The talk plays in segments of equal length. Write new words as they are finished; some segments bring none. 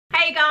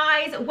Hey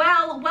guys,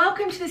 well,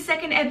 welcome to the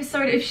second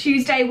episode of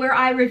Shoesday where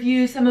I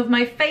review some of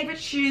my favorite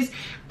shoes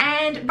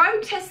and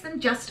road test them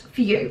just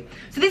for you.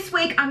 So this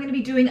week I'm going to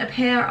be doing a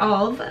pair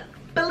of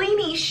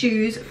Billini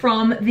shoes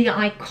from the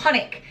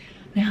Iconic.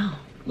 Now,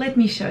 let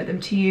me show them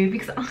to you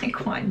because I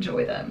quite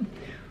enjoy them.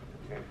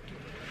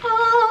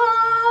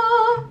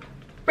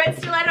 Red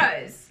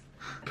stilettos.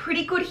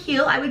 Pretty good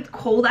heel. I would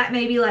call that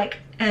maybe like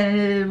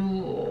a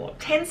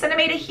 10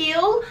 centimeter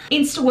heel.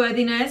 Insta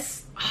worthiness.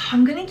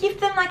 I'm gonna give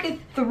them like a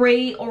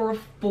 3 or a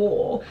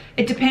 4.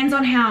 It depends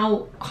on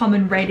how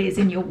common red is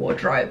in your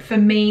wardrobe. For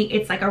me,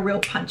 it's like a real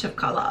punch of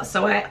color.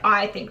 So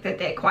I think that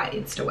they're quite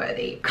Insta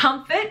worthy.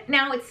 Comfort,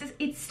 now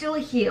it's still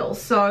a heel.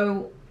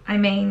 So, I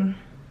mean,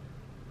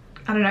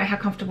 I don't know how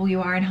comfortable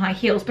you are in high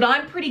heels, but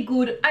I'm pretty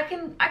good. I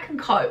can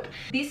cope.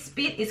 This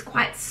bit is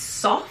quite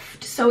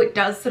soft, so it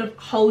does sort of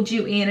hold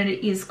you in and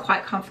it is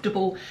quite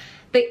comfortable.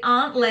 They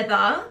aren't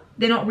leather.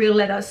 They're not real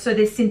leather, so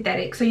they're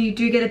synthetic. So you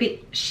do get a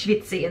bit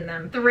schwitzy in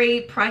them.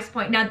 3 price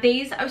point. Now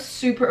these are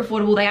super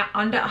affordable. They are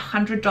under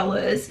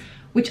 $100,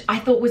 which I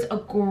thought was a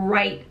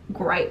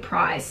great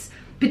price.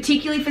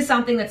 Particularly for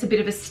something that's a bit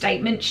of a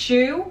statement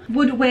shoe.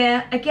 Would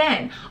wear,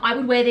 again, I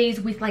would wear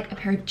these with like a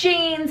pair of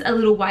jeans, a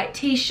little white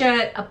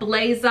t-shirt, a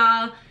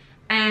blazer,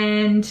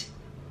 and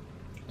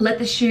let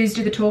the shoes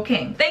do the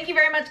talking. Thank you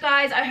very much,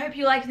 guys. I hope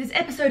you liked this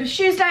episode of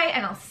Shoesday,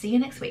 and I'll see you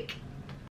next week.